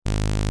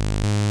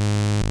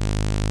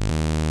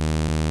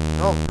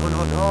No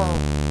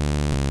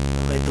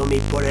me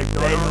tomes por el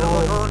pelo.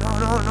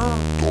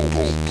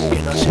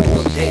 Que no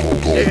acepto tele.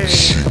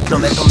 No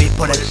me tomes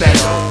por el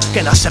pelo.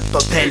 Que no acepto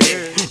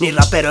tele. Ni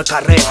rapero de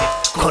carrete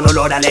con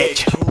olor a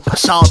leche.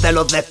 Casados de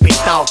los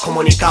despistados,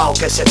 comunicados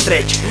que se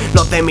estrechen.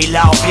 Los de mi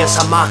lado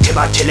piensan más que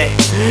Bachelet.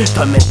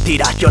 Todo es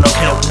mentira, yo no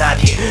creo en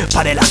nadie.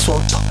 Para el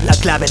asunto, la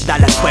clave es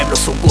darle al pueblo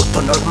sus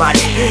gustos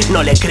normales.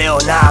 No le creo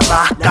nada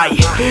más,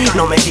 calle.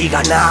 No me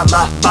diga nada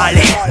más,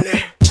 vale.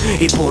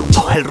 Y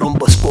punto, el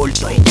rumbo es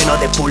culto y lleno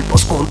de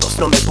pulpos juntos,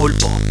 no me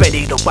pulpo.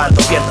 Peligro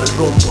cuando pierdo el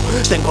rumbo.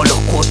 Tengo lo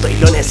justo y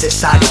lo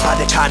necesario para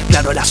dejar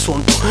claro el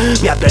asunto.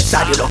 Mi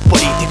adversario, los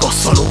políticos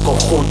son un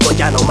conjunto.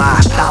 Ya no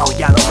más atado,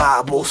 ya no más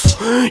abuso.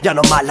 Ya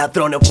no más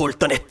ladrón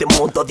oculto en este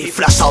mundo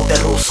disfrazado de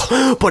ruso.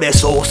 Por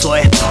eso uso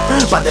esto,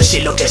 para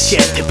decir lo que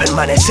siento y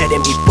permanecer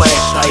en mi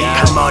puesto. Ahí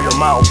calmado lo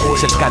más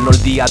oculto. Cercano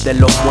el día de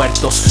los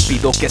muertos,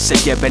 pido que se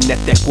lleven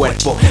este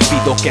cuerpo.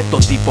 Pido que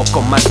estos tipos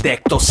con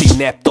mantectos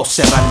ineptos,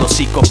 cerrando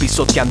hocico,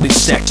 pisoteando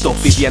insectos,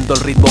 viviendo el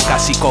ritmo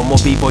casi como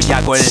vivo y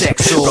hago el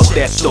sexo.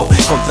 Protesto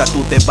contra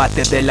tu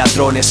debate de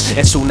ladrones.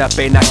 Es una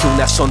pena que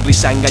una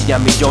sonrisa engaña a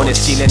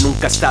millones. Chile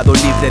nunca ha estado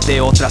libre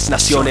de otras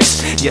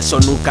naciones y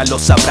eso nunca lo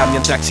sabrá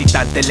mientras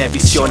excitan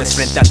televisiones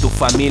frente a tu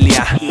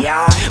familia.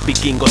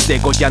 Vikingos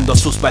degollando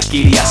sus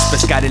valquirias,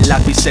 pescar el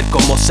lápiz, ser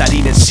como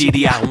Sarin en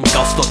Siria. Un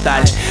caos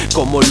total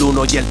como el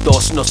 1 y el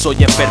 2. No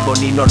soy enfermo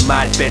ni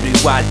normal, pero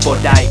igual por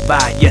ahí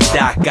va y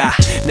está acá.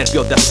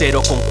 Nervioh de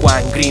acero con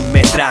Juan Green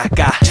me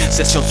traca.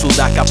 Sesión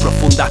sudaca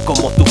profunda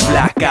como tu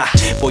placa.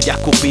 Voy a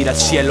escupir al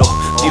cielo,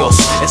 Dios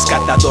es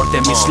catador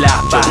de mis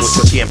lapas. Yo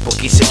mucho tiempo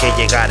quise que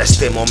llegara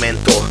este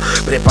momento,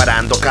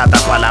 preparando cada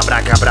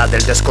palabra que habrá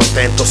del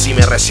descontento. Si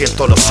me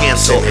resiento lo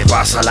siento, se me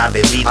pasa la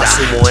bebida.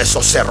 Asumo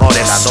esos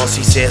errores, la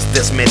dosis es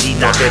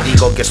desmedida. No te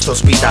digo que esto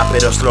es vida,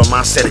 pero es lo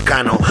más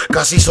cercano.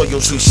 Casi soy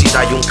un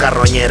suicida y un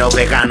carroñero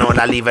vegano.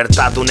 La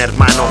libertad de un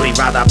hermano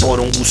privada por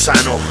un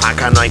gusano.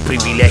 Acá no hay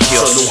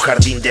privilegios, solo un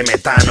jardín de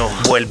metano.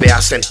 Vuelve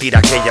a sentir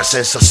aquellas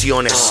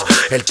sensaciones.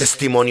 El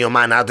testimonio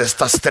emana de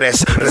estas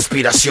 3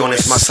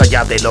 respiraciones. Más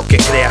allá de lo que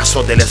creas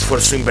o del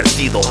esfuerzo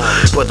invertido,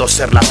 puedo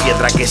ser la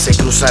piedra que se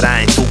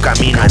cruzará en tu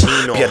camino.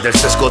 Pierde el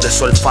sesgo de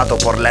su olfato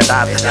por la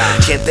edad.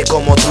 Gente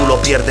como tú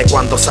lo pierde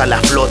cuando sale a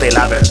flote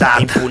la verdad.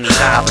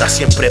 Impunidad habrá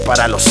siempre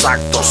para los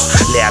actos,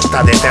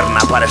 lealtad eterna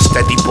para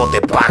este tipo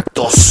de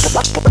pactos.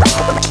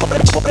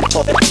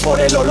 Por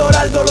el olor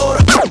al dolor.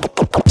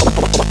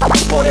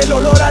 Por el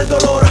olor al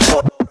dolor.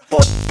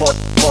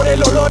 Por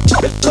el olor,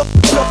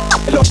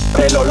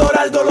 el olor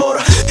al dolor.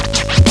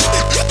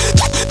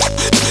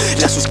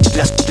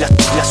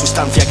 La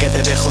sustancia que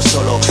te dejo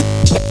solo.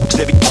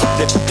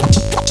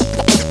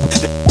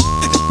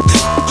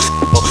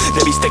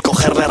 Debiste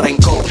cogerle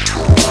rencor.